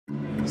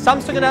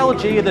Samsung and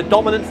LG are the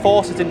dominant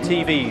forces in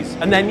TVs,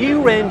 and their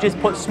new ranges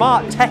put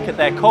smart tech at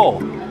their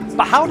core.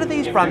 But how do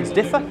these brands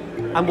differ,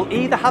 and will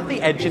either have the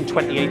edge in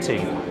 2018?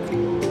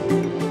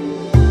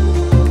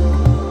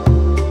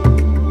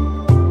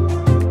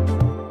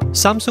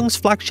 Samsung's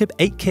flagship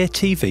 8K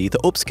TV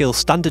that upscales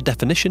standard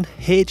definition,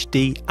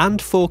 HD and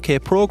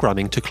 4K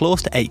programming to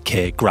close to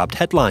 8K grabbed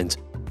headlines,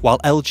 while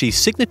LG's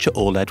signature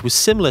OLED was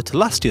similar to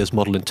last year's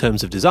model in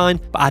terms of design,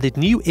 but added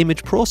new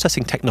image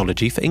processing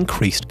technology for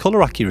increased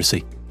colour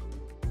accuracy.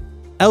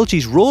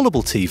 LG's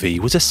rollable TV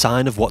was a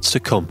sign of what's to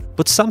come,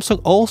 but Samsung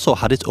also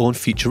had its own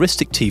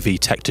futuristic TV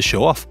tech to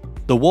show off.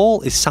 The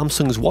Wall is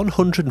Samsung's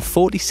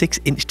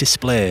 146-inch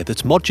display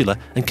that's modular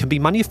and can be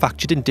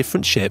manufactured in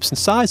different shapes and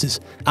sizes,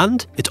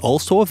 and it's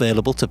also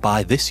available to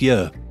buy this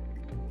year.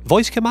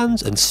 Voice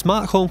commands and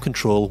smart home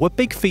control were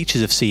big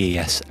features of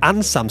CES and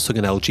Samsung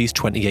and LG's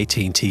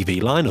 2018 TV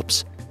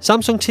lineups.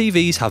 Samsung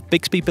TVs have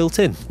Bixby built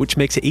in, which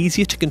makes it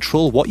easier to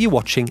control what you're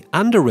watching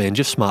and a range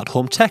of smart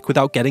home tech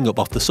without getting up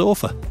off the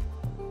sofa.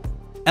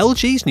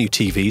 LG's new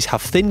TVs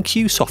have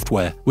ThinQ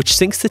software, which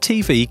syncs the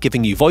TV,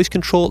 giving you voice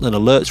control and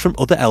alerts from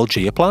other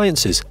LG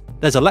appliances.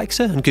 There's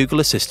Alexa and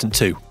Google Assistant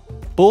too.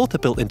 Both are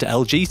built into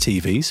LG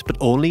TVs, but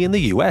only in the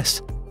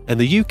US. In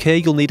the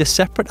UK, you'll need a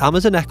separate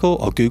Amazon Echo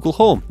or Google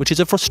Home, which is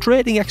a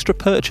frustrating extra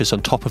purchase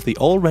on top of the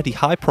already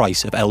high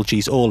price of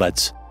LG's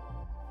OLEDs.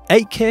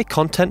 8K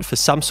content for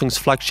Samsung's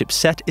flagship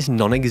set is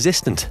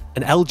non-existent,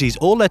 and LG's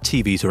OLED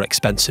TVs are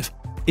expensive.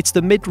 It's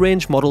the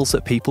mid-range models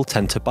that people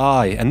tend to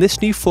buy, and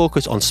this new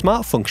focus on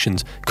smart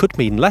functions could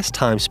mean less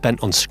time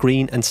spent on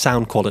screen and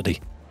sound quality.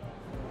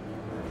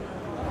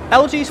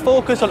 LG's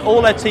focus on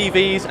OLED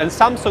TVs and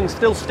Samsung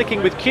still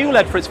sticking with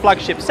QLED for its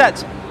flagship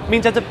sets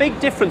means there's a big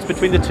difference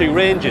between the two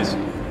ranges.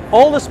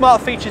 All the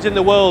smart features in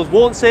the world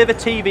won't save a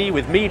TV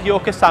with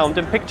mediocre sound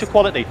and picture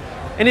quality,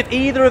 and if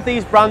either of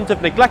these brands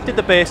have neglected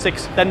the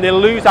basics, then they'll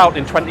lose out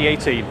in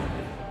 2018.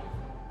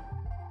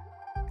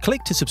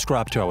 Click to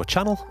subscribe to our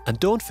channel, and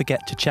don't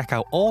forget to check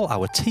out all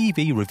our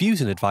TV reviews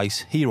and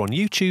advice here on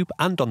YouTube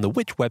and on the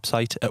Which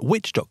website at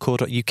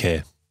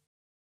which.co.uk.